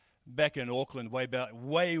back in Auckland, way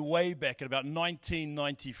back in about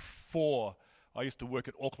 1994. I used to work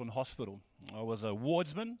at Auckland Hospital. I was a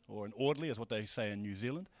wardsman, or an orderly, is what they say in New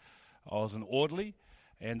Zealand. I was an orderly,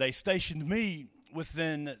 and they stationed me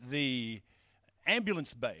within the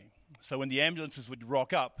ambulance bay. So when the ambulances would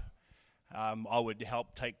rock up, I would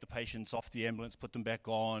help take the patients off the ambulance, put them back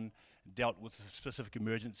on, dealt with specific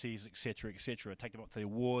emergencies, etc., take them up to their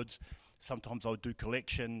wards. Sometimes I would do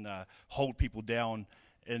collection, hold people down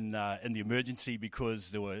in the emergency because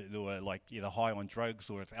they were like either high on drugs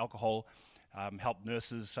or with alcohol, help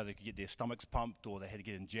nurses so they could get their stomachs pumped or they had to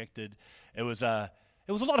get injected. It was a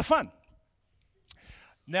lot of fun.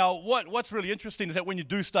 Now, what's really interesting is that when you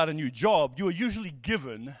do start a new job, you are usually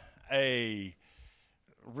given a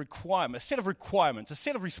set of requirements, a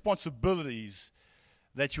set of responsibilities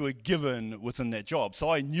that you were given within that job. So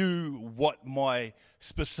I knew what my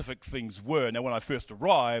specific things were. Now, when I first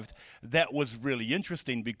arrived, that was really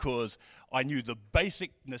interesting because I knew the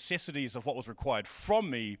basic necessities of what was required from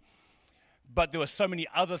me, but there were so many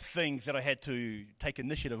other things that I had to take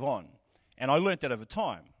initiative on. And I learned that over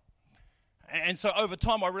time. And so over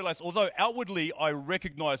time, I realized, although outwardly I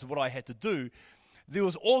recognized what I had to do, there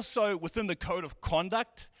was also within the code of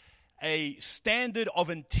conduct a standard of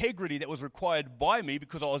integrity that was required by me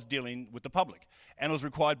because I was dealing with the public, and it was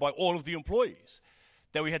required by all of the employees,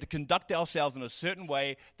 that we had to conduct ourselves in a certain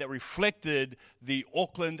way that reflected the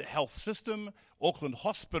Auckland health system, Auckland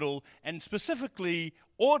Hospital, and specifically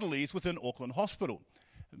orderlies within Auckland Hospital.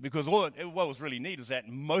 Because what was really neat is that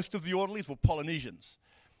most of the orderlies were Polynesians.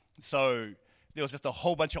 So there was just a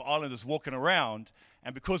whole bunch of islanders walking around,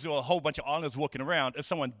 and because there were a whole bunch of islanders walking around, if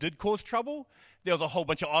someone did cause trouble, there was a whole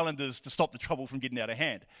bunch of islanders to stop the trouble from getting out of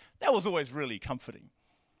hand. That was always really comforting.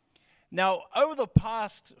 Now, over the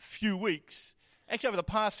past few weeks, actually over the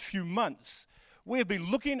past few months, we have been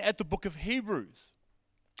looking at the book of Hebrews.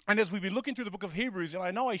 And as we've been looking through the book of Hebrews, and I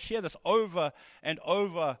know I share this over and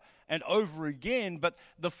over and over again, but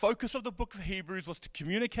the focus of the book of Hebrews was to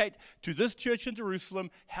communicate to this church in Jerusalem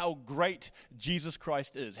how great Jesus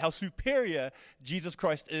Christ is, how superior Jesus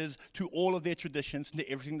Christ is to all of their traditions and to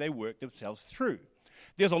everything they work themselves through.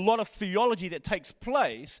 There's a lot of theology that takes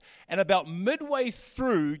place, and about midway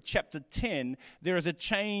through chapter 10, there is a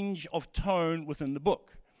change of tone within the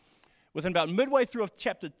book. Within about midway through of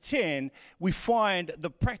chapter 10, we find the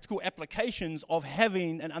practical applications of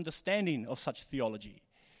having an understanding of such theology,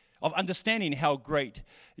 of understanding how great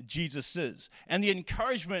Jesus is. And the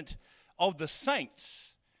encouragement of the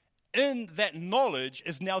saints in that knowledge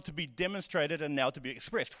is now to be demonstrated and now to be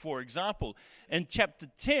expressed. For example, in chapter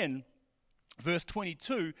 10, verse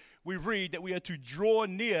 22, we read that we are to draw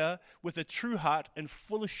near with a true heart and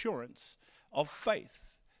full assurance of faith.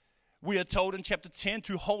 We are told in chapter 10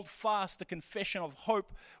 to hold fast the confession of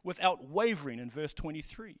hope without wavering in verse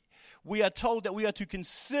 23. We are told that we are to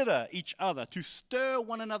consider each other, to stir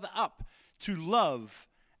one another up to love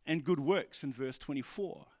and good works in verse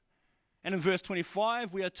 24. And in verse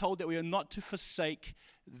 25, we are told that we are not to forsake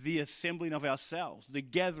the assembling of ourselves, the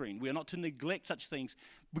gathering. We are not to neglect such things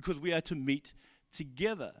because we are to meet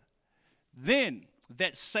together. Then,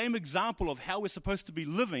 that same example of how we're supposed to be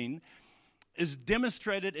living is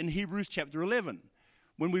demonstrated in Hebrews chapter 11.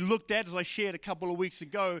 When we looked at, as I shared a couple of weeks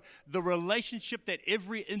ago, the relationship that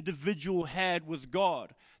every individual had with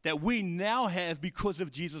God, that we now have because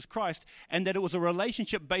of Jesus Christ, and that it was a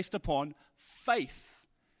relationship based upon faith.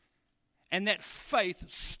 And that faith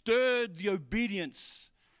stirred the obedience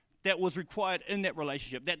that was required in that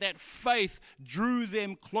relationship, that faith drew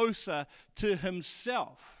them closer to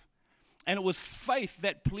himself. And it was faith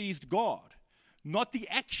that pleased God, not the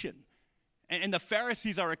action. And the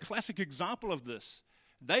Pharisees are a classic example of this.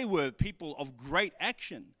 They were people of great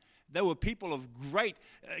action. They were people of great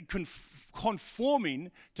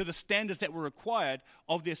conforming to the standards that were required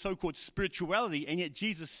of their so-called spirituality. And yet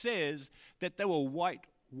Jesus says that they were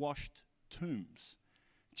whitewashed tombs.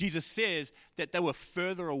 Jesus says that they were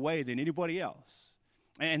further away than anybody else.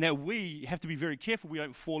 And that we have to be very careful we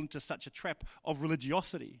don't fall into such a trap of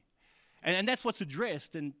religiosity. And that's what's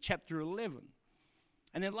addressed in chapter 11.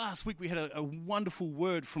 And then last week we had a wonderful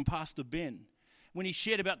word from Pastor Ben when he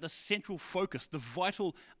shared about the central focus, the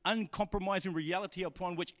vital, uncompromising reality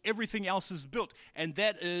upon which everything else is built, and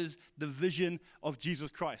that is the vision of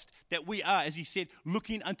Jesus Christ. That we are, as he said,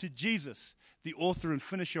 looking unto Jesus, the author and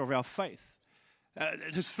finisher of our faith.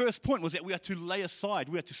 His first point was that we are to lay aside,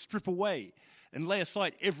 we are to strip away and lay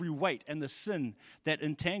aside every weight and the sin that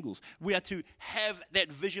entangles. We are to have that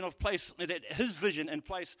vision of place, that his vision in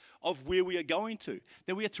place of where we are going to.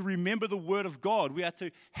 That we are to remember the word of God. We are to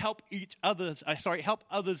help others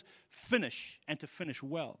finish and to finish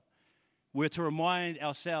well. We're to remind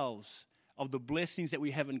ourselves of the blessings that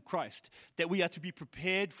we have in Christ, that we are to be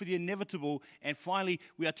prepared for the inevitable, and finally,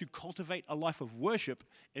 we are to cultivate a life of worship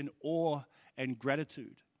in awe and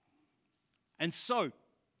gratitude. And so,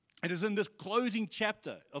 it is in this closing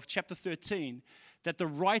chapter of chapter 13 that the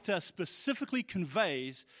writer specifically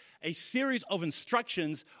conveys a series of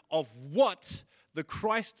instructions of what the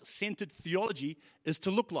Christ-centered theology is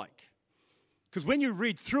to look like. Because when you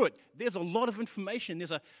read through it, there's a lot of information.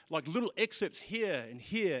 There's like little excerpts here and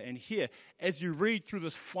here and here as you read through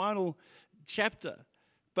this final chapter.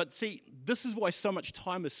 But see, this is why so much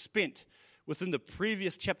time is spent within the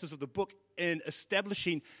previous chapters of the book in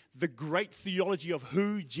establishing the great theology of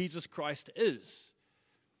who Jesus Christ is.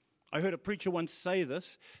 I heard a preacher once say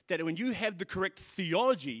this, that when you have the correct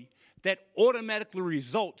theology, that automatically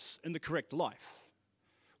results in the correct life.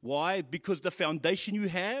 Why? Because the foundation you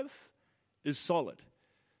have is solid.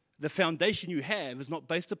 The foundation you have is not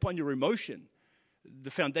based upon your emotion. The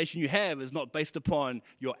foundation you have is not based upon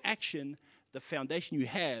your action. The foundation you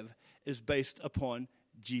have is based upon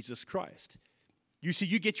Jesus Christ. You see,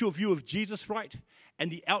 you get your view of Jesus right,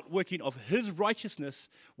 and the outworking of his righteousness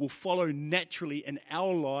will follow naturally in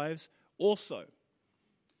our lives also.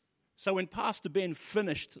 So when Pastor Ben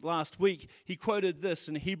finished last week, he quoted this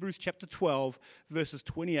in Hebrews chapter 12, verses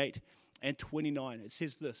 28 and 29. It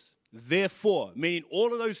says this: therefore, meaning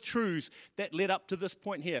all of those truths that led up to this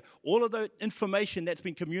point here, all of the information that's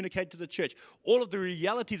been communicated to the church, all of the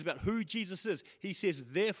realities about who Jesus is, he says,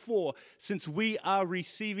 therefore, since we are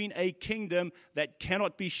receiving a kingdom that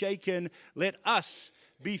cannot be shaken, let us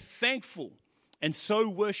be thankful and so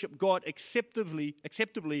worship God acceptably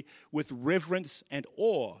with reverence and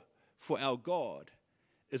awe, for our God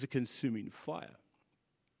is a consuming fire.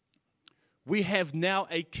 We have now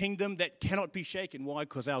a kingdom that cannot be shaken. Why?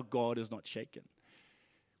 Because our God is not shaken.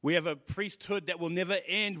 We have a priesthood that will never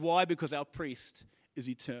end. Why? Because our priest is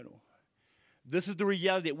eternal. This is the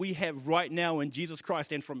reality that we have right now in Jesus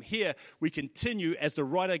Christ. And from here, we continue as the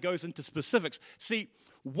writer goes into specifics. See,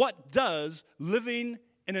 what does living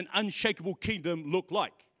in an unshakable kingdom look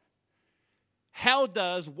like? How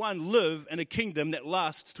does one live in a kingdom that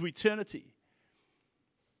lasts to eternity?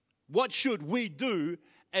 What should we do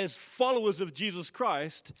as followers of Jesus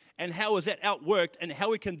Christ, and how is that outworked, and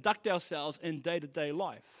how we conduct ourselves in day-to-day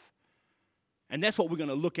life? And that's what we're going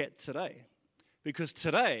to look at today. Because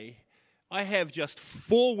today, I have just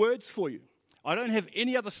 4 words for you. I don't have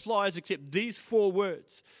any other slides except these 4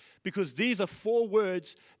 words, because these are 4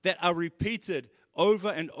 words that are repeated over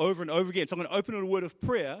and over and over again. So I'm going to open in a word of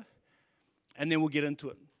prayer, and then we'll get into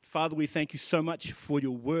it. Father, we thank you so much for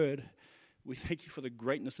your word. We thank you for the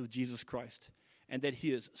greatness of Jesus Christ, and that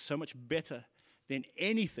he is so much better than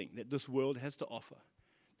anything that this world has to offer.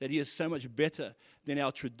 That he is so much better than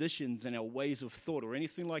our traditions and our ways of thought or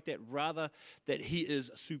anything like that. Rather, that he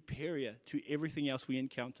is superior to everything else we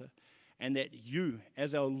encounter. And that you,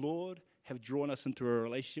 as our Lord, have drawn us into a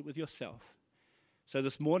relationship with yourself. So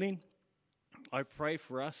this morning, I pray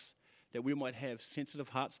for us that we might have sensitive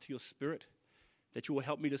hearts to your spirit, that you will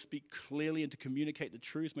help me to speak clearly and to communicate the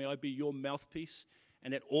truth. May I be your mouthpiece,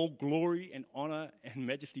 and that all glory and honor and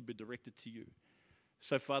majesty be directed to you.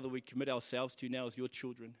 So, Father, we commit ourselves to you now as your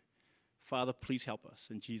children. Father, please help us.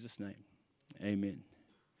 In Jesus' name, amen.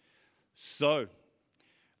 So,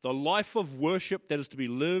 the life of worship that is to be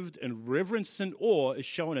lived in reverence and awe is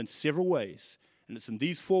shown in several ways. And it's in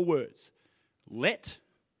these 4 words. Not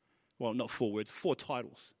 4 words, 4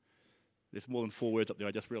 titles. There's more than 4 words up there,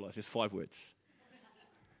 I just realized. There's 5 words.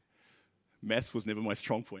 Maths was never my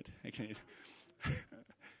strong point. Okay.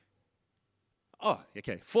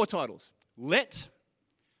 4 titles. Let,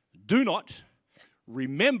 do not,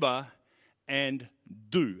 remember, and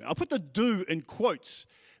do. I'll put the do in quotes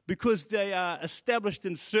because they are established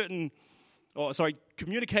in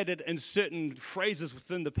communicated in certain phrases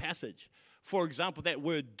within the passage. For example, that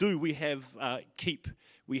word do, we have keep,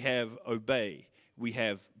 we have obey, we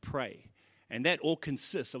have pray. And that all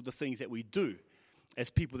consists of the things that we do as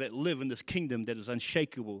people that live in this kingdom that is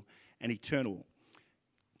unshakable and eternal.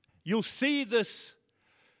 You'll see this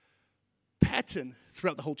pattern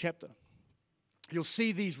throughout the whole chapter. You'll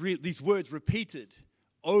see these words repeated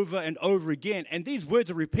over and over again. And these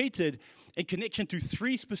words are repeated in connection to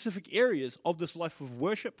 3 specific areas of this life of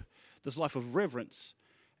worship, this life of reverence,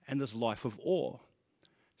 and this life of awe.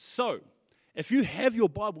 So, if you have your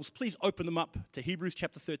Bibles, please open them up to Hebrews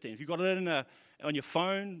chapter 13. If you've got it on your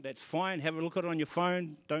phone, that's fine. Have a look at it on your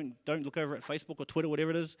phone. Don't look over at Facebook or Twitter,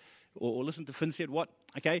 whatever it is, or listen to Finn said what.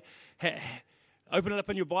 Okay, open it up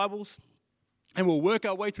in your Bibles, and we'll work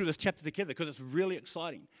our way through this chapter together because it's really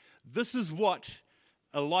exciting. This is what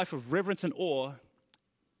a life of reverence and awe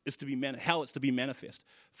is to be how it's to be manifest.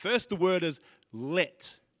 First, the word is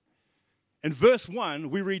let. In verse 1,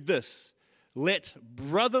 we read this: let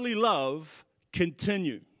brotherly love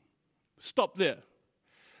continue. Stop there.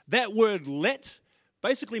 That word let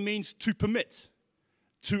basically means to permit,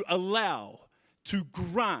 to allow, to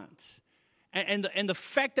grant. And the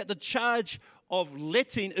fact that the charge of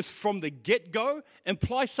letting is from the get-go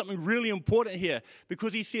implies something really important here,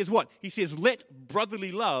 because he says what? He says, let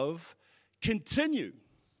brotherly love continue.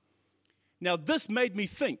 Now, this made me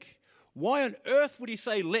think, why on earth would he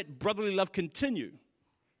say, let brotherly love continue?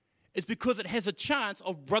 It's because it has a chance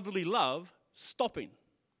of brotherly love stopping.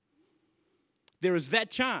 There is that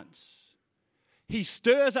chance. He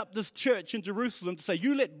stirs up this church in Jerusalem to say,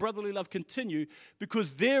 you let brotherly love continue,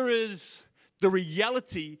 because there is the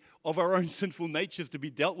reality of our own sinful natures to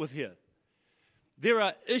be dealt with here. There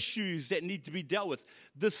are issues that need to be dealt with.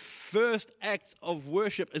 This first act of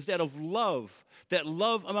worship is that of love, that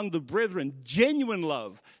love among the brethren, genuine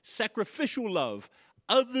love, sacrificial love,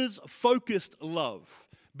 others-focused love,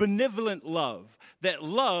 benevolent love. That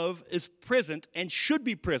love is present and should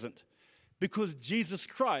be present because of Jesus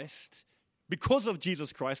Christ,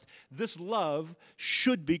 this love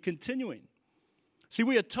should be continuing. See,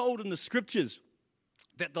 we are told in the scriptures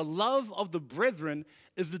that the love of the brethren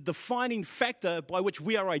is the defining factor by which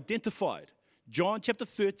we are identified. John chapter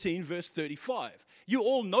 13, verse 35. You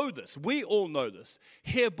all know this. We all know this.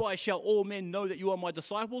 Hereby shall all men know that you are my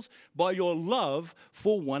disciples, by your love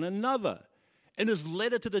for one another. In his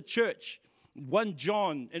letter to the church, in 1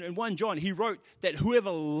 John, he wrote that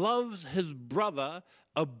whoever loves his brother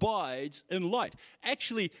abides in light.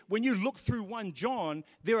 Actually, when you look through 1 John,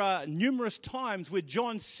 there are numerous times where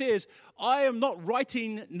John says, I am not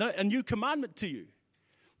writing a new commandment to you.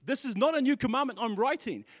 This is not a new commandment I'm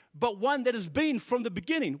writing, but one that has been from the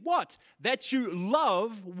beginning. What? That you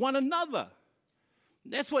love one another.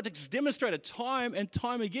 That's what's demonstrated time and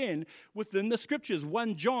time again within the scriptures.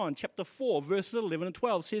 1 John chapter 4, verses 11 and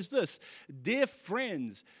 12 says this: Dear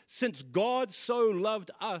friends, since God so loved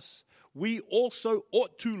us, we also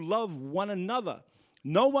ought to love one another.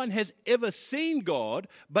 No one has ever seen God,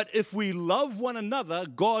 but if we love one another,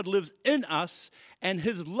 God lives in us, and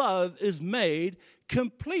his love is made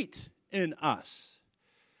complete in us.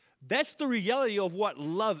 That's the reality of what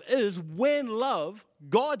love is when love,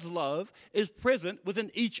 God's love, is present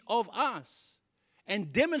within each of us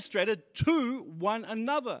and demonstrated to one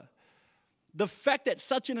another. The fact that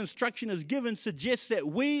such an instruction is given suggests that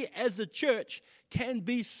we as a church can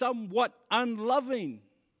be somewhat unloving.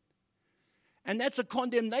 And that's a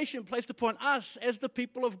condemnation placed upon us as the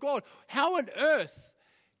people of God. How on earth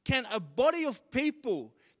can a body of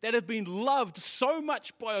people that have been loved so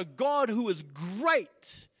much by a God who is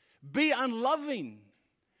great be unloving?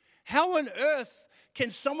 How on earth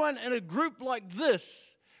can someone in a group like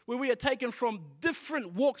this, where we are taken from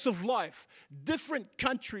different walks of life, different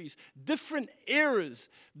countries, different eras,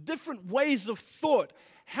 different ways of thought,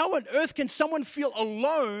 how on earth can someone feel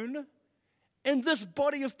alone in this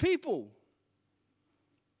body of people?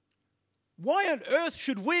 Why on earth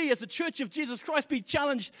should we as the Church of Jesus Christ be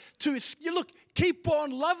challenged to, keep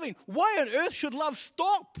on loving? Why on earth should love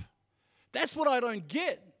stop? That's what I don't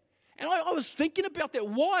get. And I was thinking about that.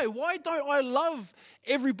 Why? Why don't I love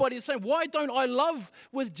everybody the same? Why don't I love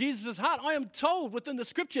with Jesus' heart? I am told within the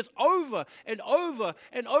scriptures over and over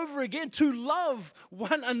and over again to love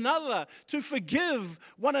one another, to forgive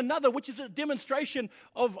one another, which is a demonstration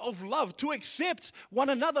of love, to accept one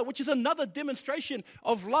another, which is another demonstration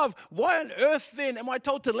of love. Why on earth then am I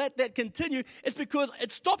told to let that continue? It's because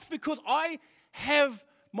it stops because I have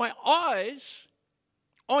my eyes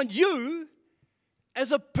on you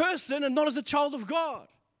as a person and not as a child of God.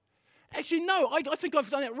 Actually, no, I think I've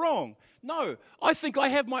done that wrong. No, I think I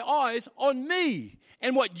have my eyes on me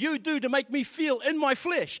and what you do to make me feel in my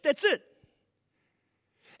flesh. That's it.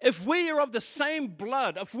 If we are of the same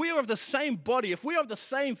blood, if we are of the same body, if we are of the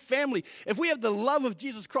same family, if we have the love of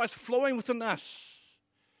Jesus Christ flowing within us,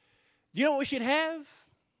 you know what we should have?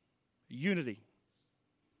 Unity.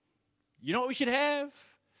 You know what we should have?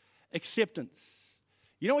 Acceptance.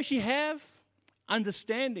 You know what we should have?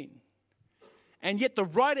 Understanding. And yet the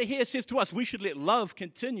writer here says to us, we should let love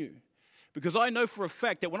continue. Because I know for a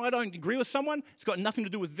fact that when I don't agree with someone, it's got nothing to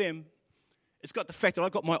do with them. It's got the fact that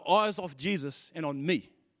I've got my eyes off Jesus and on me.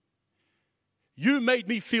 You made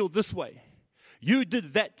me feel this way. You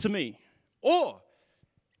did that to me. Or,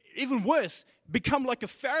 even worse, become like a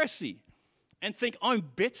Pharisee and think I'm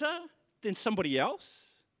better than somebody else.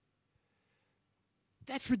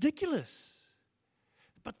 That's ridiculous.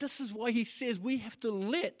 But this is why he says we have to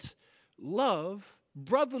let love,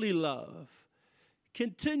 brotherly love,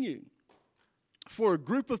 continue. for a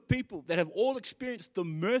group of people that have all experienced the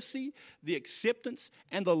mercy, the acceptance,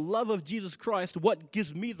 and the love of Jesus Christ, what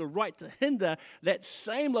gives me the right to hinder that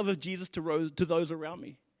same love of Jesus to those around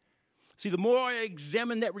me? See, the more I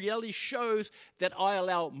examine that reality shows that I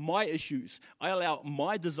allow my issues, I allow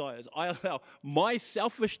my desires, I allow my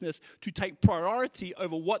selfishness to take priority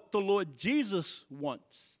over what the Lord Jesus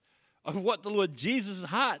wants, of what the Lord Jesus'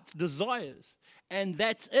 heart desires. And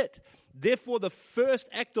that's it. Therefore, the first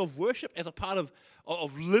act of worship as a part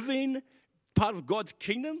of living, part of God's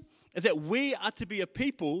kingdom, is that we are to be a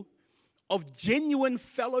people of genuine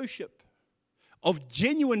fellowship,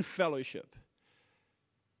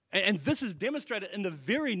 And this is demonstrated in the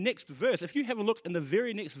very next verse. If you have a look in the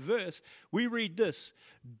very next verse, we read this: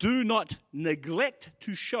 do not neglect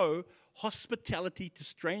to show hospitality to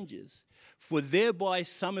strangers, for thereby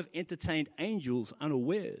some have entertained angels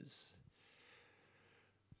unawares.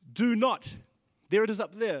 Do not. There it is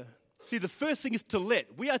up there. See, the first thing is to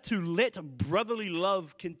let. We are to let brotherly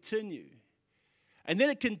love continue. And then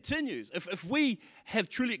it continues. If we have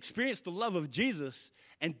truly experienced the love of Jesus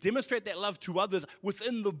and demonstrate that love to others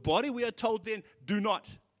within the body, we are told then, do not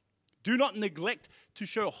neglect to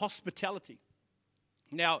show hospitality.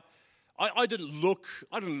 Now, I didn't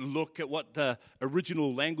look at what the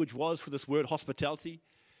original language was for this word hospitality.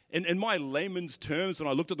 In my layman's terms, when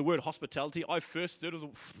I looked at the word hospitality, I first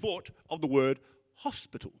thought of the word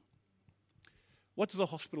hospital. What does a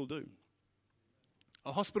hospital do?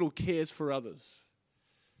 A hospital cares for others.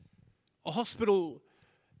 A hospital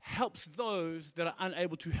helps those that are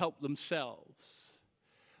unable to help themselves.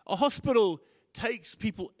 A hospital takes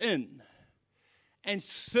people in and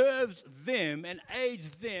serves them and aids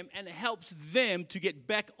them and helps them to get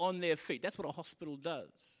back on their feet. That's what a hospital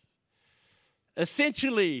does.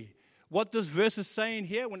 Essentially, what this verse is saying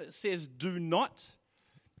here when it says do not,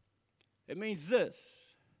 it means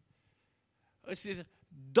this. It says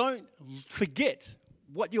don't forget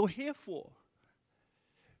what you're here for.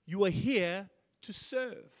 You are here to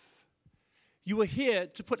serve. You are here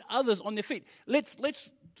to put others on their feet. Let's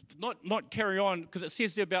not carry on, because it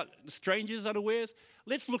says there about strangers unawares.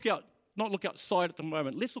 Let's not look outside at the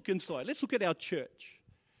moment. Let's look inside. Let's look at our church.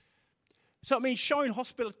 So it means showing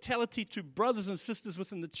hospitality to brothers and sisters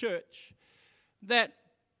within the church that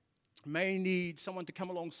may need someone to come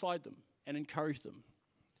alongside them and encourage them.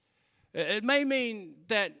 It may mean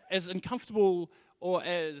that as uncomfortable or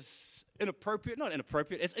as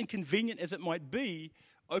as inconvenient as it might be,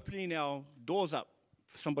 opening our doors up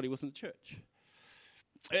for somebody within the church.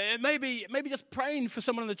 It may be just praying for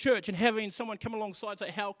someone in the church and having someone come alongside and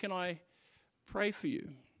say, how can I pray for you?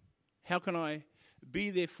 How can I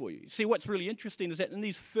be there for you? See, what's really interesting is that in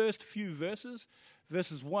these first few verses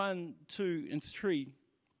 1, 2, and 3,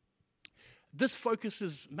 this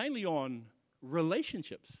focuses mainly on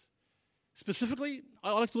relationships. Specifically,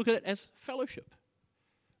 I like to look at it as fellowship.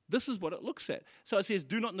 This is what it looks at. So it says,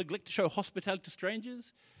 do not neglect to show hospitality to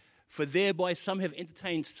strangers, for thereby some have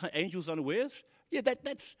entertained angels unawares. Yeah,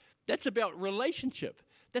 that's about relationship.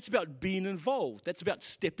 That's about being involved. That's about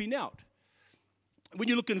stepping out. When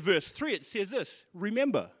you look in verse 3, it says this: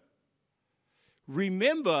 remember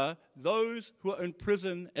those who are in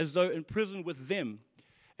prison as though in prison with them,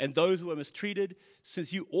 and those who are mistreated,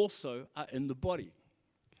 since you also are in the body.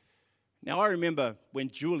 Now I remember when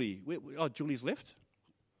Julie's left.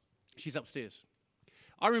 She's upstairs.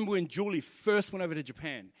 I remember when Julie first went over to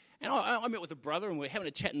Japan, and I met with a brother, and we were having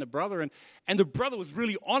a chat with the brother, and the brother was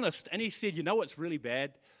really honest, and he said, you know what's really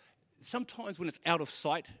bad? Sometimes when it's out of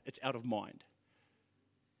sight, it's out of mind.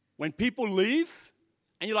 When people leave,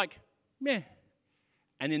 and you're like, meh,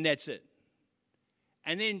 and then that's it.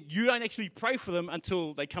 And then you don't actually pray for them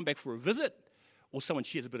until they come back for a visit, or someone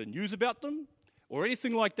shares a bit of news about them, or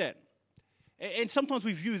anything like that. And sometimes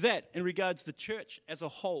we view that in regards to the church as a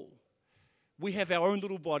whole. We have our own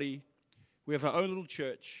little body, we have our own little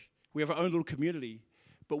church, we have our own little community,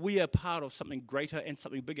 but we are part of something greater and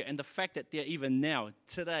something bigger. And the fact that there even now,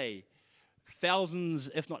 today,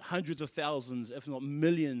 thousands, if not hundreds of thousands, if not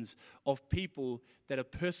millions of people that are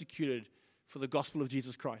persecuted for the gospel of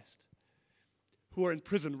Jesus Christ, who are in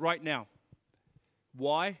prison right now.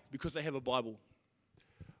 Why? Because they have a Bible.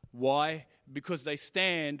 Why? Because they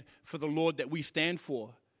stand for the Lord that we stand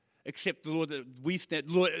for. Except the Lord that we stand,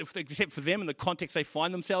 except for them in the context they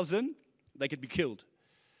find themselves in, they could be killed.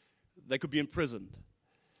 They could be imprisoned.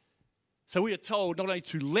 So we are told not only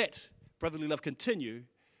to let brotherly love continue,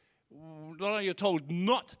 not only are told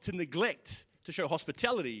not to neglect to show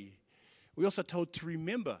hospitality, we're also told to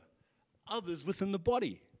remember others within the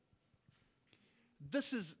body.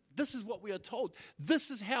 This is what we are told.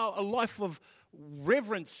 This is how a life of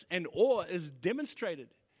reverence and awe is demonstrated.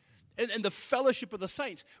 in the fellowship of the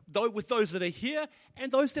saints, though with those that are here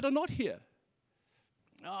and those that are not here.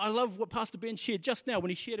 I love what Pastor Ben shared just now when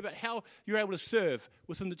he shared about how you're able to serve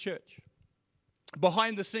within the church.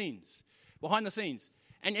 Behind the scenes.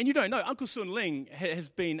 And you don't know, Uncle Sun Ling has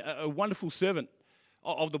been a wonderful servant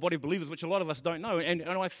of the body of believers, which a lot of us don't know. And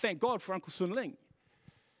I thank God for Uncle Sun Ling.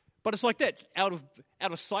 But it's like that. It's out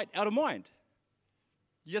of sight, out of mind.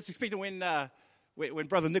 You just expect when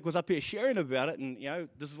Brother Nick was up here sharing about it, and,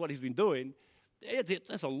 this is what he's been doing,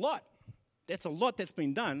 that's a lot. That's a lot that's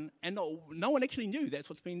been done, and no one actually knew that's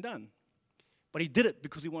what's been done. But he did it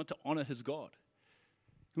because he wanted to honor his God.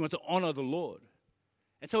 He wanted to honor the Lord.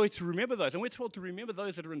 And so to remember those, and we're told to remember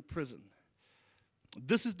those that are in prison.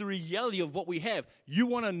 This is the reality of what we have. You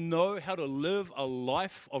want to know how to live a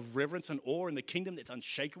life of reverence and awe in the kingdom that's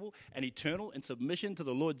unshakable and eternal in submission to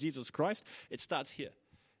the Lord Jesus Christ? It starts here,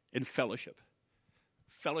 in fellowship.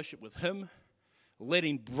 Fellowship with Him,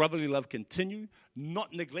 letting brotherly love continue,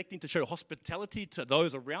 not neglecting to show hospitality to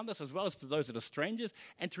those around us as well as to those that are strangers,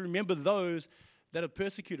 and to remember those that are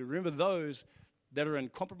persecuted, remember those that are in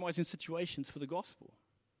compromising situations for the gospel.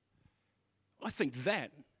 I think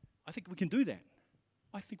we can do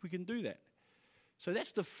that. So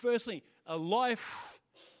that's the first thing. A life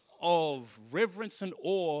of reverence and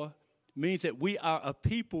awe means that we are a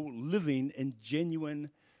people living in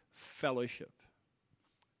genuine fellowship.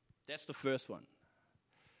 That's the first one.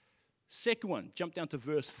 Second one, jump down to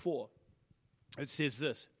verse 4. It says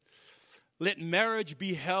this: let marriage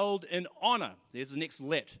be held in honor. There's the next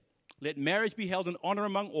let. Let marriage be held in honor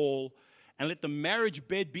among all, and let the marriage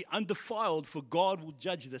bed be undefiled, for God will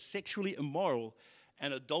judge the sexually immoral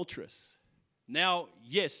and adulterous. Now,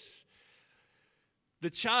 yes, the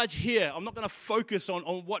charge here, I'm not going to focus on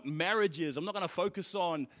what marriage is. I'm not going to focus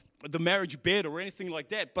on the marriage bed or anything like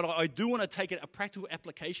that, but I do want to take a practical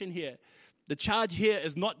application here. The charge here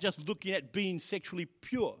is not just looking at being sexually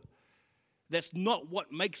pure. That's not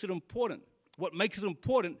what makes it important. What makes it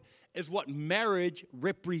important is what marriage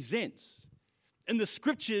represents. In the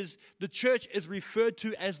scriptures, the church is referred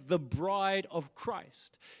to as the bride of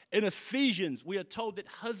Christ. In Ephesians, we are told that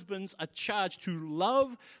husbands are charged to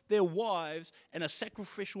love their wives in a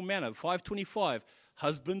sacrificial manner. 5:25,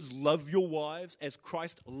 husbands, love your wives as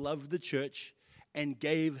Christ loved the church and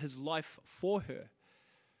gave his life for her.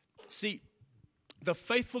 See, the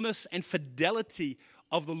faithfulness and fidelity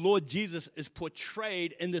of the Lord Jesus is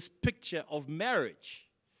portrayed in this picture of marriage.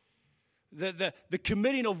 The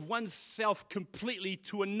committing of oneself completely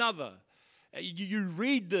to another. You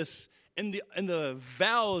read this in the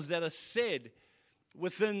vows that are said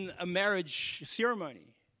within a marriage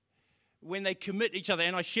ceremony when they commit each other.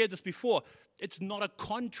 And I shared this before. It's not a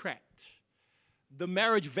contract. The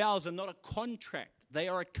marriage vows are not a contract. They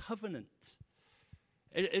are a covenant.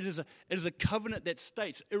 It is a covenant that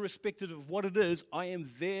states, irrespective of what it is, I am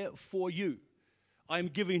there for you. I am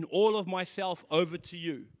giving all of myself over to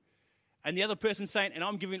you. And the other person saying, and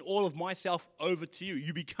I'm giving all of myself over to you.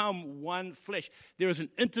 You become one flesh. There is an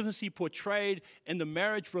intimacy portrayed in the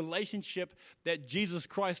marriage relationship that Jesus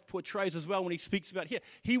Christ portrays as well when he speaks about here.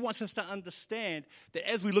 He wants us to understand that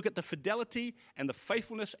as we look at the fidelity and the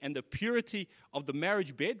faithfulness and the purity of the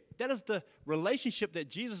marriage bed, that is the relationship that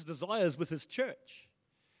Jesus desires with his church.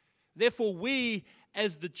 Therefore, we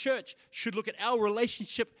as the church should look at our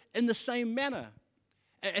relationship in the same manner,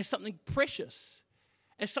 as something precious,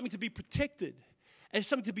 as something to be protected, as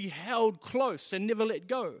something to be held close and never let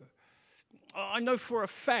go. I know for a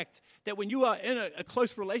fact that when you are in a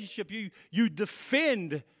close relationship, you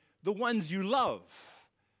defend the ones you love.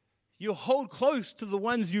 You hold close to the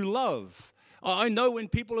ones you love. I know when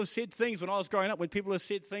people have said things, when I was growing up, when people have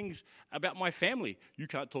said things about my family, you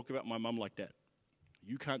can't talk about my mum like that.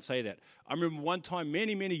 You can't say that. I remember one time,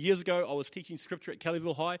 many, many years ago, I was teaching scripture at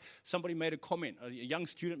Kellyville High. Somebody made a comment, a young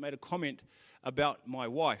student made a comment about my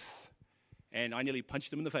wife, and I nearly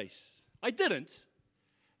punched him in the face. I didn't,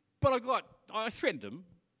 but I threatened him,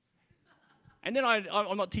 and then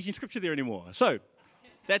I'm not teaching scripture there anymore. So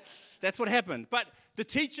that's what happened. But the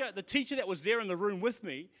teacher that was there in the room with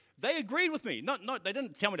me, they agreed with me. Not they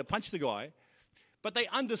didn't tell me to punch the guy, but they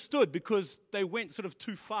understood because they went sort of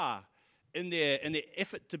too far. In their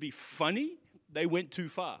effort to be funny, they went too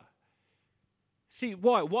far. See,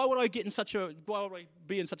 why? Why would I be in such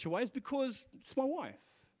a way? It's because it's my wife.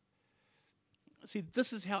 See,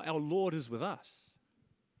 this is how our Lord is with us.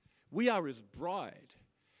 We are his bride.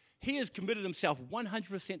 He has committed himself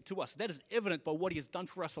 100% to us. That is evident by what he has done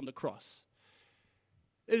for us on the cross.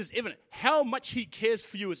 It is evident. How much he cares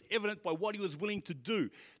for you is evident by what he was willing to do.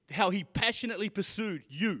 how he passionately pursued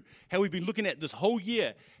you, how we've been looking at this whole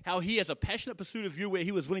year, how he has a passionate pursuit of you where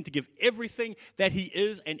he was willing to give everything that he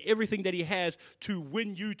is and everything that he has to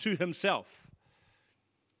win you to himself.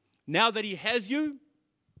 Now that he has you,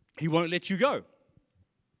 he won't let you go.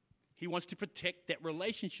 He wants to protect that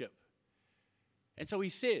relationship. And so he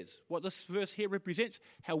says, what this verse here represents,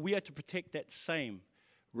 how we are to protect that same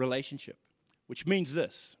relationship, which means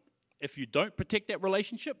this: if you don't protect that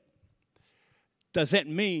relationship, does that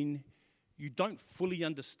mean you don't fully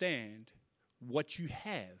understand what you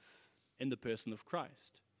have in the person of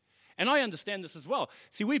Christ? And I understand this as well.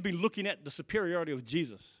 See, we've been looking at the superiority of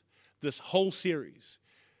Jesus this whole series.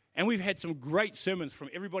 And we've had some great sermons from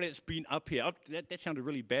everybody that's been up here. That sounded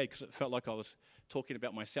really bad because it felt like I was talking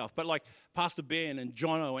about myself. But like Pastor Ben and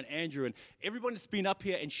Jono and Andrew and everybody that's been up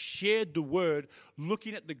here and shared the word,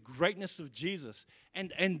 looking at the greatness of Jesus.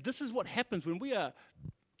 And this is what happens when we are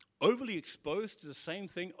overly exposed to the same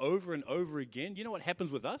thing over and over again. You know what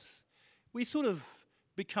happens with us? We sort of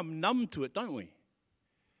become numb to it, don't we?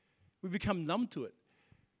 We become numb to it.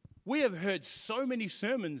 We have heard so many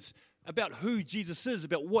sermons about who Jesus is,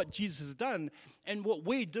 about what Jesus has done, and what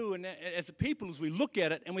we do, and as a people, as we look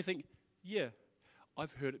at it and we think, yeah,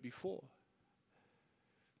 I've heard it before.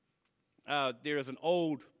 There is an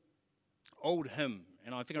old hymn,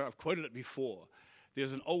 and I think I've quoted it before.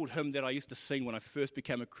 There's an old hymn that I used to sing when I first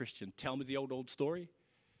became a Christian. Tell me the old story.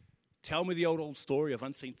 Tell me the old story of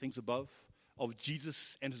unseen things above, of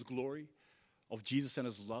Jesus and his glory, of Jesus and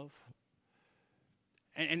his love.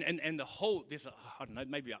 And the whole, there's, I don't know,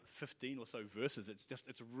 maybe about 15 or so verses.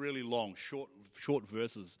 It's really long, short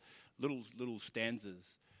verses, little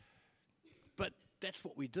stanzas. But that's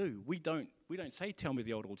what we do. We don't say, tell me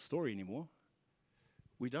the old story anymore.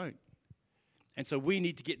 We don't. And so we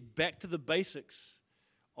need to get back to the basics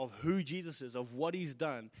of who Jesus is, of what he's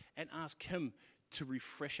done, and ask him to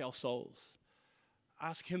refresh our souls.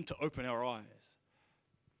 Ask him to open our eyes.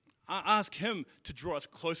 Ask him to draw us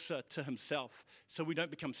closer to himself so we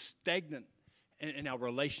don't become stagnant in our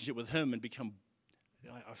relationship with him and become,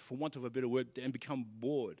 for want of a better word, and become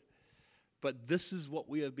bored. But this is what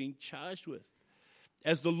we are being charged with.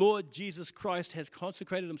 As the Lord Jesus Christ has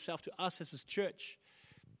consecrated himself to us as his church,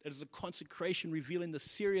 it is a consecration revealing the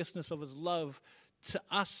seriousness of his love to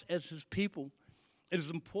us as his people. It is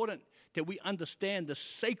important that we understand the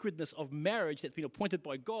sacredness of marriage that's been appointed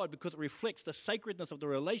by God, because it reflects the sacredness of the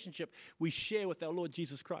relationship we share with our Lord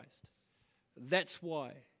Jesus Christ. That's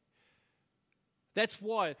why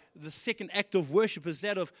the second act of worship is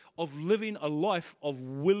that of living a life of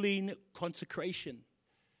willing consecration.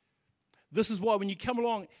 This is why when you come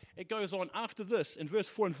along, it goes on after this. In verse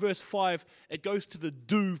 4 and verse 5, it goes to the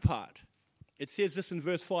do part. It says this in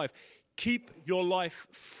verse 5, keep your life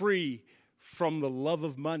free from the love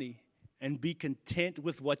of money and be content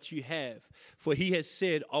with what you have. For he has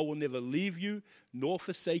said, I will never leave you nor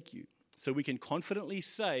forsake you. So we can confidently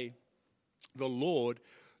say, the Lord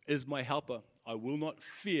is my helper. I will not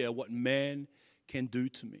fear what man can do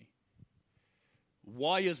to me.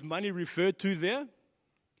 Why is money referred to there?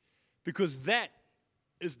 Because that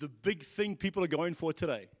is the big thing people are going for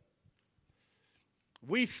today.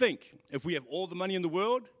 We think if we have all the money in the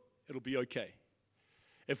world, it'll be okay.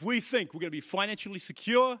 If we think we're going to be financially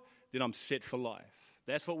secure, then I'm set for life.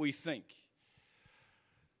 That's what we think.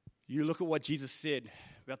 You look at what Jesus said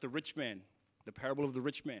about the rich man, the parable of the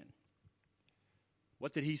rich man.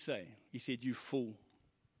 What did he say? He said, you fool,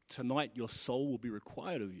 tonight your soul will be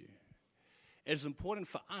required of you. It is important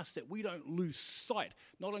for us that we don't lose sight,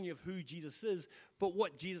 not only of who Jesus is, but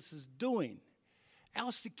what Jesus is doing.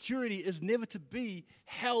 Our security is never to be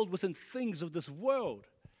held within things of this world.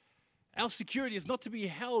 Our security is not to be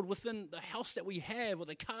held within the house that we have or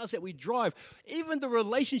the cars that we drive, even the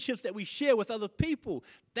relationships that we share with other people.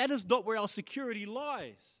 That is not where our security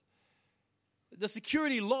lies. The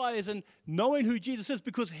security lies in knowing who Jesus is,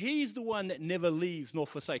 because he's the one that never leaves nor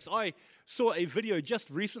forsakes. I saw a video just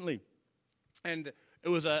recently, and it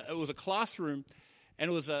was a classroom, and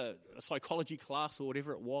it was a psychology class or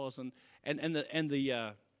whatever it was, and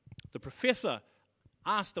the professor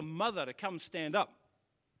asked a mother to come stand up,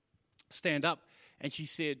 and he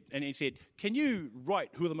said, can you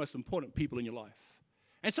write who are the most important people in your life?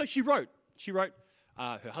 And so she wrote her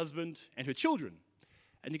husband and her children.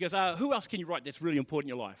 And he goes, who else can you write that's really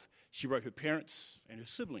important in your life? She wrote her parents and her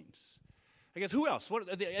siblings. He goes, who else?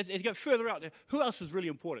 As you go further out, who else is really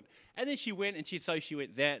important? And then she went, and she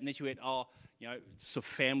went that, and then she went, so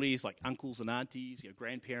families like uncles and aunties,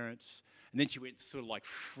 grandparents. And then she went sort of like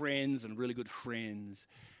friends and really good friends.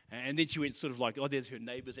 And then she went sort of like, oh, there's her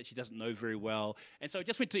neighbors that she doesn't know very well. And so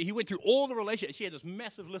he went through all the relationships. She had this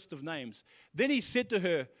massive list of names. Then he said to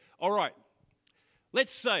her, all right,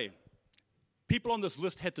 let's say people on this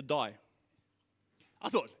list had to die. I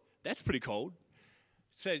thought, that's pretty cold.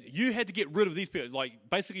 So you had to get rid of these people. Like,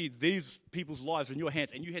 basically, these people's lives are in your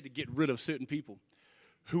hands, and you had to get rid of certain people.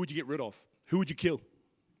 Who would you get rid of? Who would you kill?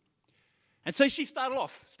 And so she started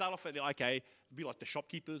off at the, okay, it'd be like the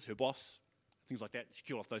shopkeepers, her boss, things like that. She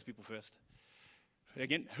killed off those people first.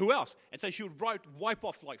 Again, who else? And so she would wipe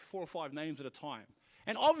off like 4 or 5 names at a time.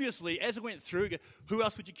 And obviously, as it went through, who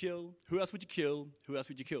else would you kill? Who else would you kill? Who else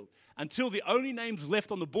would you kill? Until the only names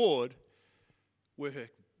left on the board were her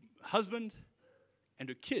husband and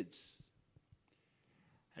her kids.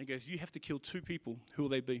 And he goes, you have to kill 2 people. Who will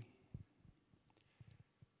they be?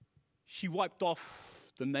 She wiped off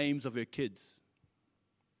the names of her kids.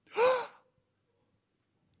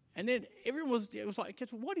 And then everyone was like,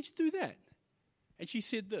 why did you do that? And she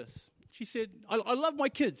said this. She said, I love my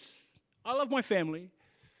kids. I love my family.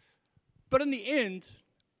 But in the end,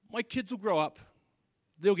 my kids will grow up.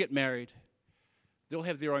 They'll get married. They'll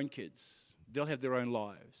have their own kids. They'll have their own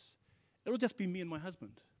lives. It'll just be me and my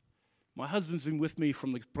husband. My husband's been with me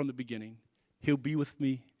from the beginning. He'll be with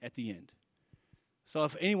me at the end. So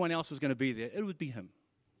if anyone else was going to be there, it would be him.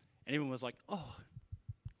 And everyone was like, oh,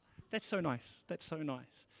 that's so nice. That's so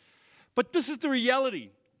nice. But this is the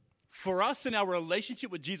reality. For us in our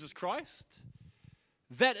relationship with Jesus Christ,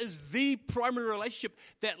 that is the primary relationship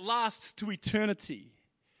that lasts to eternity.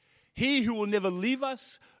 He who will never leave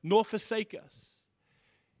us nor forsake us.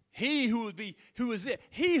 He who is there.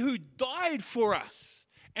 He who died for us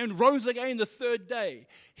and rose again the 3rd day.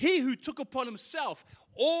 He who took upon himself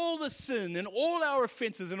all the sin and all our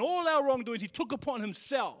offenses and all our wrongdoings. He took upon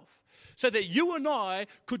himself so that you and I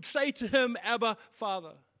could say to him, Abba,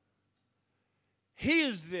 Father. He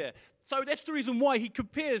is there. So that's the reason why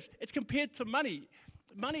it's compared to money.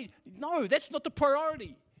 Money, no, that's not the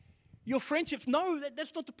priority. Your friendships, no,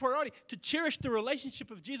 that's not the priority. To cherish the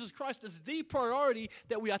relationship of Jesus Christ is the priority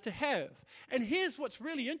that we are to have. And here's what's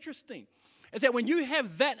really interesting, is that when you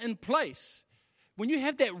have that in place, when you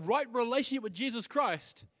have that right relationship with Jesus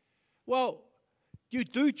Christ, well, you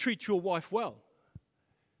do treat your wife well.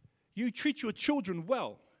 You treat your children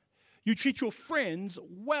well. You treat your friends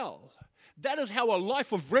well. That is how a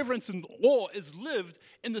life of reverence and awe is lived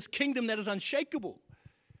in this kingdom that is unshakable.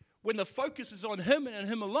 When the focus is on him and on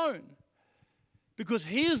him alone. Because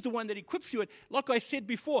he is the one that equips you. Like I said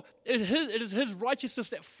before, it is his righteousness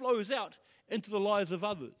that flows out into the lives of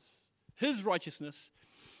others. His righteousness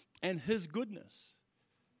and his goodness.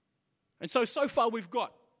 And so far we've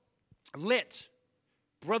got, let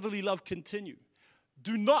brotherly love continue.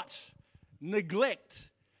 Do not neglect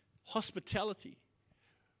hospitality.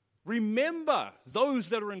 Remember those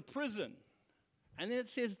that are in prison. And then it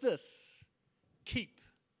says this, keep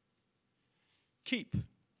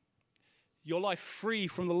your life free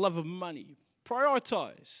from the love of money.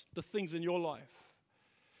 Prioritize the things in your life.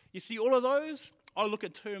 You see, all of those, I look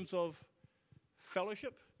at terms of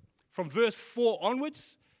fellowship. From verse 4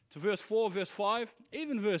 onwards to verse 4, verse 5,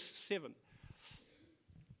 even verse 7.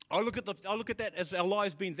 I look at that as our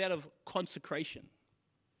lives being that of consecration.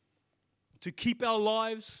 To keep our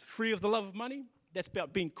lives free of the love of money, that's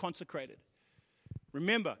about being consecrated.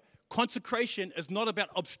 Remember, consecration is not about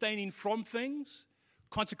abstaining from things.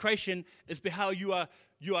 Consecration is how you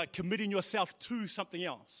are committing yourself to something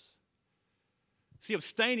else. See,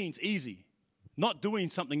 abstaining is easy. Not doing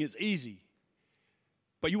something is easy.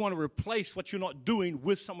 But you want to replace what you're not doing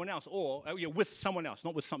with someone else, or with someone else,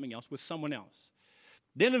 not with something else, with someone else.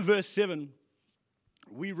 Then in verse 7,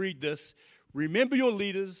 we read this. Remember your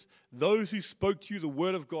leaders, those who spoke to you the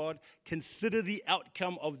word of God. Consider the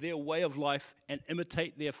outcome of their way of life and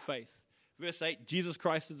imitate their faith. Verse 8, Jesus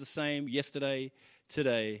Christ is the same yesterday,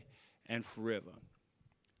 today, and forever.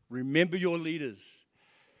 Remember your leaders.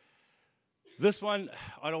 This one,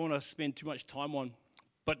 I don't want to spend too much time on,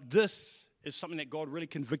 but this is something that God really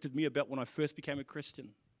convicted me about when I first became a Christian.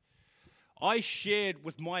 I shared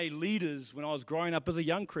with my leaders when I was growing up as a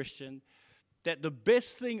young Christian that the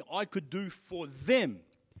best thing I could do for them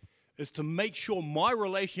is to make sure my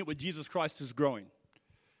relationship with Jesus Christ is growing.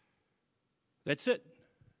 That's it.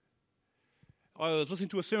 I was listening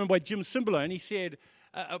to a sermon by Jim Cymbala, and he said,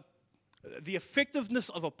 the effectiveness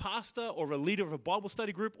of a pastor or a leader of a Bible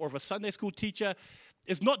study group or of a Sunday school teacher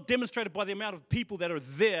is not demonstrated by the amount of people that are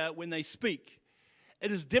there when they speak.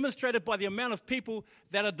 It is demonstrated by the amount of people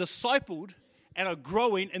that are discipled and are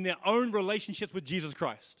growing in their own relationships with Jesus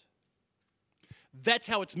Christ. That's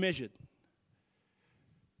how it's measured.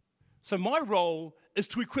 So my role is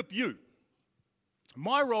to equip you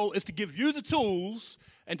My role is to give you the tools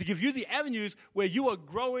and to give you the avenues where you are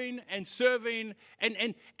growing and serving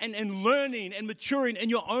and learning and maturing in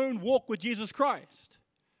your own walk with Jesus Christ.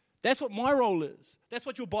 That's what my role is. That's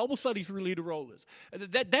what your Bible studies leader role is.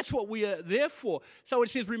 That's what we are there for. So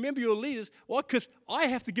it says, remember your leaders. Why? Because I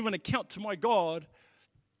have to give an account to my God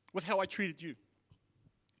with how I treated you.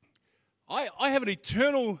 I have an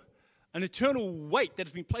eternal weight that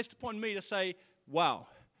has been placed upon me to say, wow,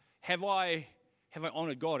 have I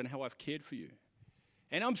honored God and how I've cared for you?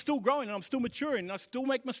 And I'm still growing and I'm still maturing and I still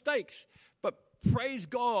make mistakes. But praise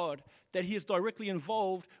God that He is directly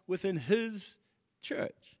involved within His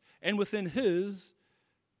church and within His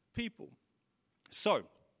people. So,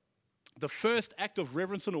 the first act of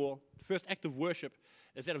reverence and awe, the first act of worship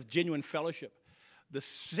is that of genuine fellowship. The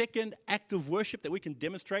second act of worship that we can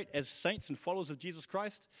demonstrate as saints and followers of Jesus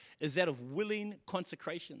Christ is that of willing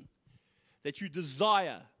consecration. That you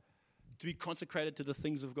desire to be consecrated to the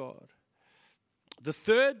things of God. The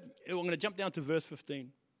third, I'm going to jump down to verse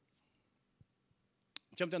 15.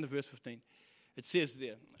 Jump down to verse 15. It says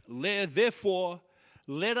there, therefore,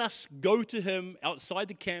 let us go to him outside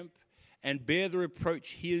the camp and bear the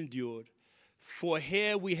reproach he endured. For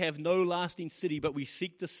here we have no lasting city, but we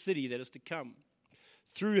seek the city that is to come.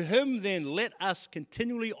 Through him, then, let us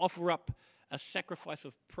continually offer up a sacrifice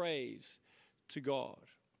of praise to God.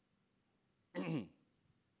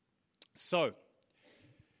 So,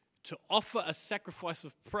 to offer a sacrifice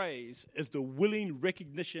of praise is the willing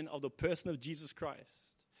recognition of the person of Jesus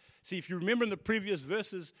Christ. See, if you remember in the previous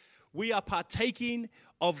verses, we are partaking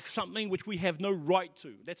of something which we have no right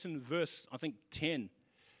to. That's in verse, I think, 10.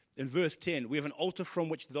 In verse 10, we have an altar from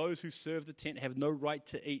which those who serve the tent have no right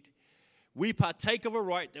to eat. We partake of a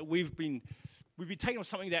right that we've been taking of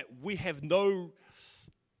something that we have no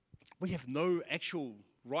actual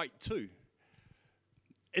right to.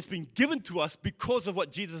 It's been given to us because of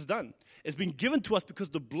what Jesus has done. It's been given to us because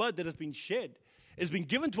of the blood that has been shed. It's been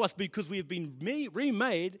given to us because we have been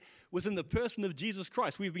remade within the person of Jesus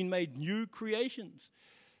Christ. We've been made new creations.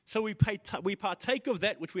 So we partake of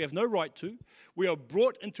that which we have no right to. We are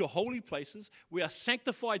brought into holy places. We are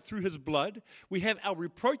sanctified through his blood. We have our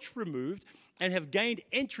reproach removed and have gained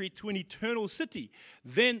entry to an eternal city.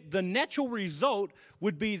 Then the natural result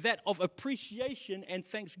would be that of appreciation and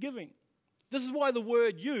thanksgiving. This is why the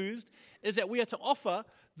word used is that we are to offer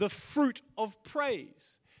the fruit of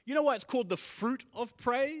praise. You know why it's called the fruit of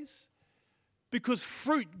praise? Because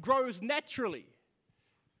fruit grows naturally.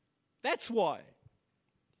 That's why.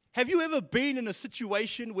 Have you ever been in a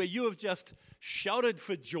situation where you have just shouted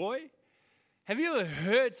for joy? Have you ever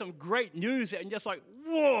heard some great news and just like,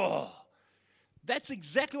 whoa, that's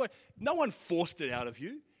exactly what, no one forced it out of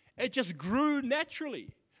you. It just grew naturally.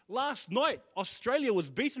 Last night, Australia was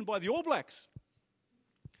beaten by the All Blacks.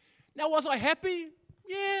 Now, was I happy?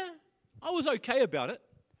 Yeah, I was okay about it.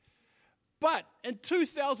 But in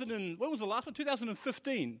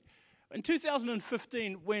 2015, in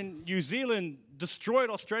 2015, when New Zealand destroyed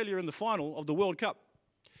Australia in the final of the World Cup,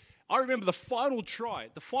 I remember the final try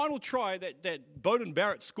that Beauden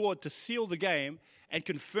Barrett scored to seal the game and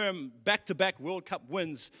confirm back-to-back World Cup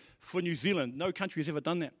wins for New Zealand. No country has ever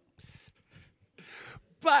done that.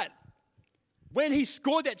 But when he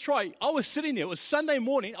scored that try, I was sitting there. It was Sunday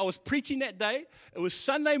morning. I was preaching that day. It was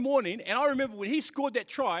Sunday morning, and I remember when he scored that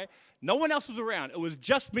try, no one else was around. It was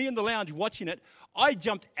just me in the lounge watching it. I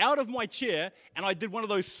jumped out of my chair, and I did one of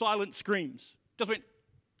those silent screams. Just went.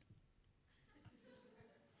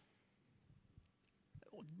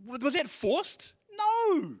 Was that forced?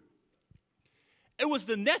 No. It was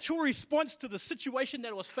the natural response to the situation that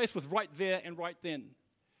I was faced with right there and right then.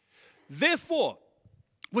 Therefore,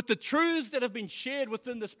 with the truths that have been shared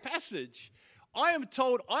within this passage, I am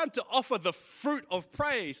told I am to offer the fruit of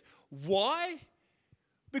praise. Why?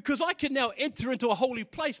 Because I can now enter into a holy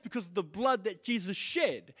place because of the blood that Jesus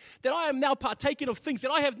shed. That I am now partaking of things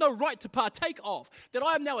that I have no right to partake of. That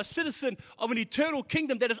I am now a citizen of an eternal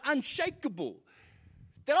kingdom that is unshakable.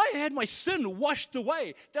 That I had my sin washed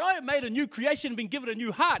away. That I have made a new creation and been given a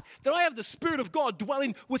new heart. That I have the Spirit of God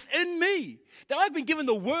dwelling within me. That I've been given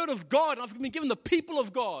the Word of God. And I've been given the people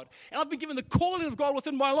of God. And I've been given the calling of God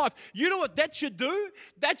within my life. You know what that should do?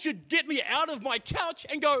 That should get me out of my couch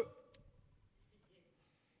and go,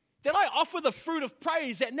 that I offer the fruit of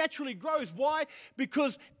praise that naturally grows. Why?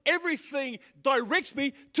 Because everything directs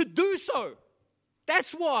me to do so.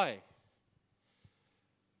 That's why.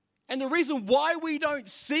 And the reason why we don't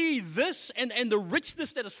see this and the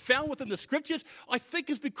richness that is found within the scriptures, I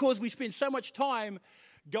think is because we spend so much time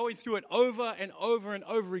going through it over and over and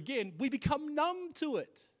over again. We become numb to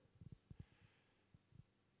it.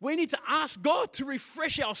 We need to ask God to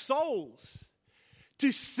refresh our souls,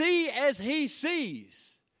 to see as he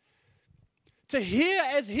sees, to hear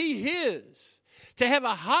as he hears, to have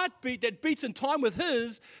a heartbeat that beats in time with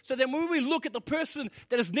his, so that when we look at the person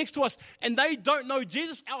that is next to us and they don't know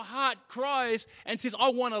Jesus, our heart cries and says,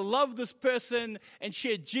 I want to love this person and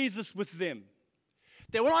share Jesus with them.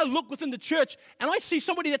 That when I look within the church and I see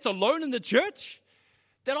somebody that's alone in the church,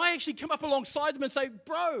 that I actually come up alongside them and say,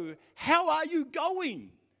 bro, how are you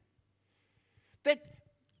going? That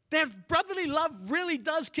brotherly love really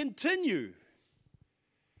does continue.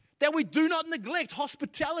 That we do not neglect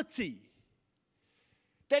hospitality.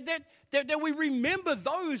 That we remember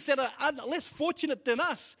those that are less fortunate than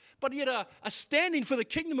us, but yet are standing for the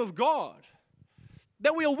kingdom of God.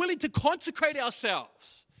 That we are willing to consecrate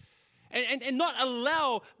ourselves and not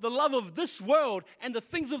allow the love of this world and the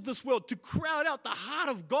things of this world to crowd out the heart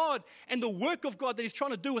of God and the work of God that He's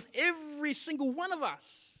trying to do with every single one of us.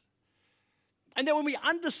 And that when we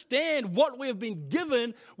understand what we have been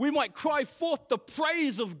given, we might cry forth the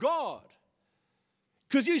praise of God.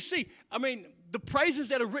 Because you see, the praises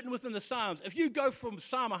that are written within the Psalms, if you go from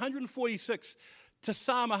Psalm 146 to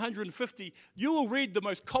Psalm 150, you will read the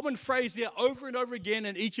most common phrase there over and over again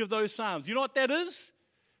in each of those Psalms. You know what that is?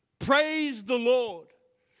 Praise the Lord.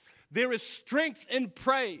 There is strength in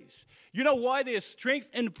praise. You know why there's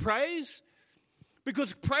strength in praise?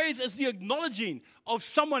 Because praise is the acknowledging of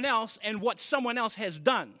someone else and what someone else has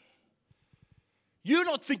done. You're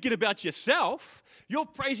not thinking about yourself. You're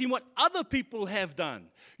praising what other people have done.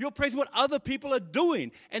 You're praising what other people are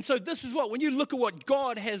doing. And so this is when you look at what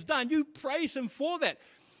God has done, you praise Him for that.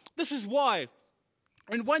 This is why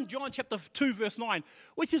in 1 John chapter 2 verse 9,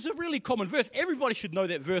 which is a really common verse, everybody should know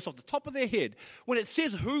that verse off the top of their head. When it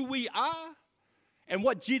says who we are and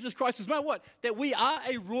what Jesus Christ has made, that we are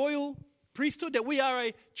a royal priesthood, that we are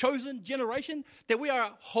a chosen generation, that we are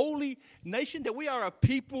a holy nation, that we are a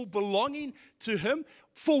people belonging to Him.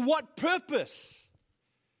 For what purpose?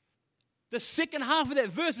 The second half of that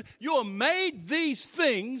verse, you are made these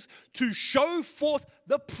things to show forth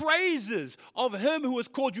the praises of Him who has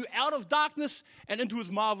called you out of darkness and into His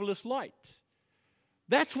marvelous light.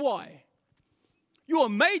 That's why. You are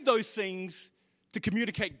made those things to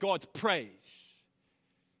communicate God's praise.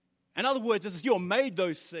 In other words, you are made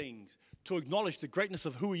those things to acknowledge the greatness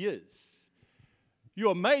of who He is. You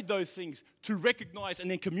are made those things to recognize and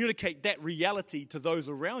then communicate that reality to those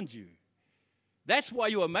around you. That's why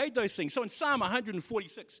you are made those things. So in Psalm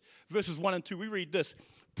 146, verses 1 and 2, we read this.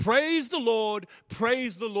 Praise the Lord,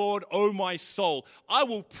 O my soul. I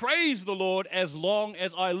will praise the Lord as long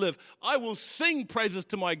as I live. I will sing praises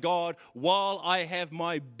to my God while I have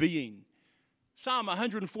my being. Psalm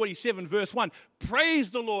 147, verse 1.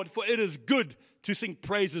 Praise the Lord, for it is good to sing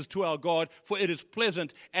praises to our God, for it is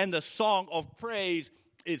pleasant, and the song of praise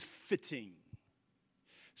is fitting.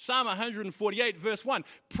 Psalm 148, verse 1.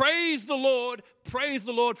 Praise the Lord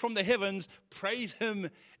from the heavens, praise Him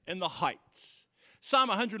in the heights. Psalm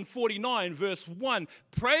 149, verse 1.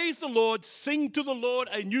 Praise the Lord, sing to the Lord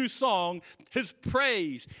a new song, His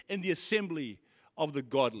praise in the assembly of the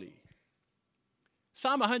godly.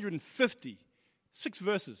 Psalm 150, 6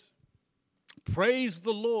 verses. Praise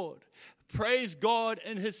the Lord. Praise God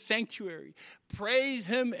in His sanctuary. Praise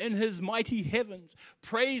Him in His mighty heavens.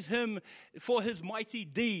 Praise Him for His mighty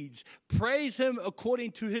deeds. Praise Him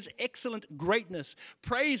according to His excellent greatness.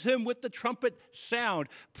 Praise Him with the trumpet sound.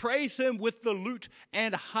 Praise Him with the lute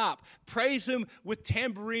and harp. Praise Him with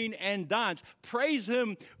tambourine and dance. Praise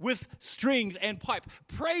Him with strings and pipe.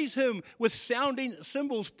 Praise Him with sounding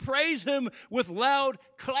cymbals. Praise Him with loud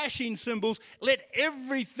clashing cymbals. Let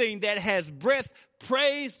everything that has breath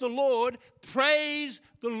praise the Lord. Praise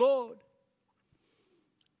the Lord.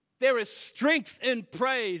 There is strength in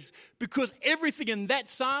praise because everything in that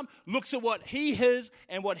psalm looks at what He is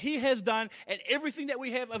and what He has done and everything that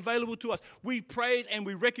we have available to us. We praise and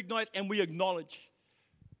we recognize and we acknowledge.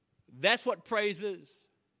 That's what praise is.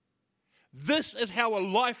 This is how a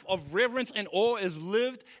life of reverence and awe is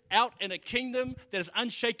lived out in a kingdom that is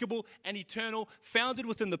unshakable and eternal, founded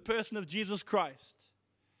within the person of Jesus Christ.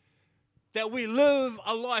 That we live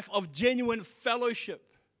a life of genuine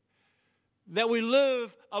fellowship. That we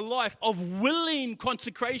live a life of willing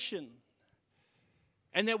consecration.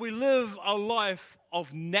 And that we live a life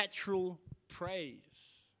of natural praise.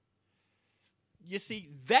 You see,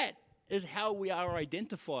 that is how we are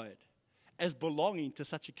identified as belonging to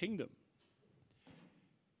such a kingdom.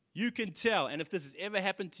 You can tell, and if this has ever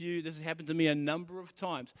happened to you, this has happened to me a number of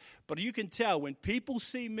times, but you can tell when people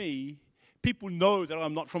see me, people know that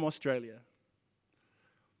I'm not from Australia.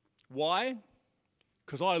 Why?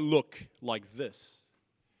 Because I look like this.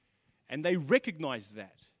 And they recognize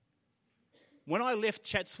that. when I left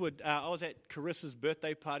Chatswood, I was at Carissa's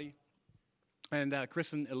birthday party, and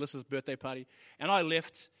Chris and Alyssa's birthday party, and I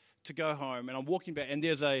left to go home, and I'm walking back, and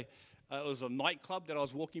it was a nightclub that I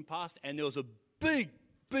was walking past, and there was a big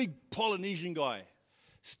Polynesian guy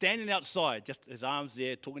standing outside, just his arms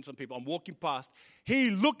there, talking to some people. I'm walking past. He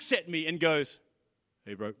looks at me and goes,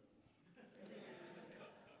 "Hey, bro."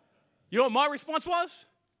 You know what my response was?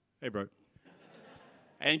 "Hey, bro."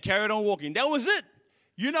 And carried on walking. That was it.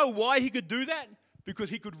 You know why he could do that?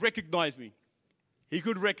 Because he could recognize me. He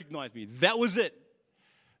could recognize me. That was it.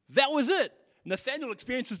 That was it. Nathaniel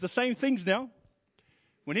experiences the same things now.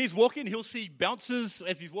 When he's walking, he'll see bouncers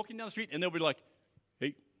as he's walking down the street, and they'll be like,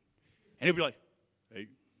 "Hey." And he'll be like, "Hey."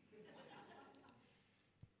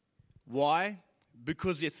 Why?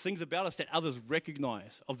 Because there's things about us that others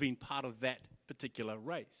recognize of being part of that particular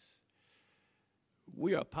race.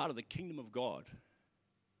 We are part of the kingdom of God.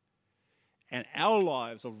 And our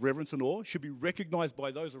lives of reverence and awe should be recognized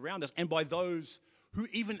by those around us and by those who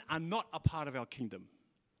even are not a part of our kingdom.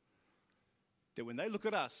 That when they look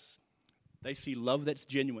at us, they see love that's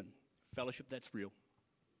genuine, fellowship that's real.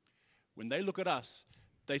 When they look at us,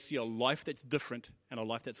 they see a life that's different and a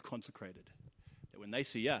life that's consecrated. That when they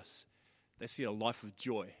see us, they see a life of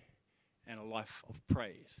joy and a life of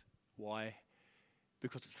praise. Why?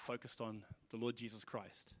 Because it's focused on the Lord Jesus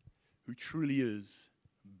Christ, who truly is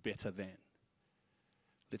better than.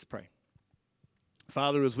 Let's pray.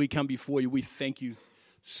 Father, as we come before you, we thank you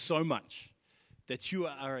so much that you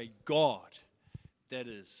are a God that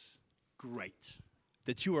is great,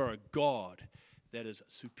 that you are a God that is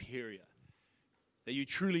superior, that you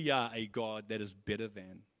truly are a God that is better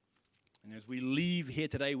than. And as we leave here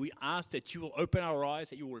today, we ask that you will open our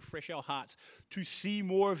eyes, that you will refresh our hearts to see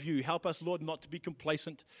more of you. Help us, Lord, not to be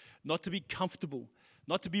complacent, not to be comfortable,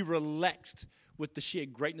 not to be relaxed with the sheer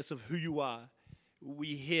greatness of who you are.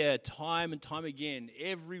 We hear time and time again,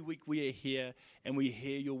 every week we are here and we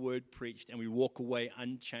hear your word preached and we walk away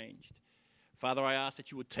unchanged. Father, I ask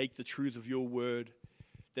that you would take the truths of your word,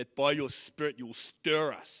 that by your Spirit you will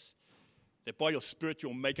stir us, that by your Spirit you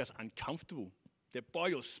will make us uncomfortable, that by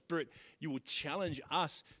your Spirit you will challenge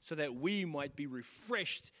us so that we might be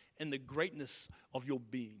refreshed in the greatness of your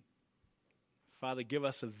being. Father, give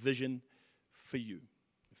us a vision for you.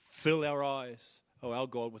 Fill our eyes, oh our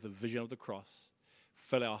God, with a vision of the cross.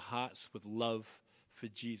 Fill our hearts with love for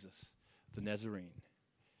Jesus, the Nazarene.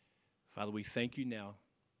 Father, we thank you now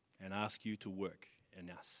and ask you to work in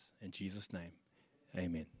us. In Jesus' name,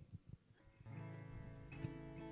 amen.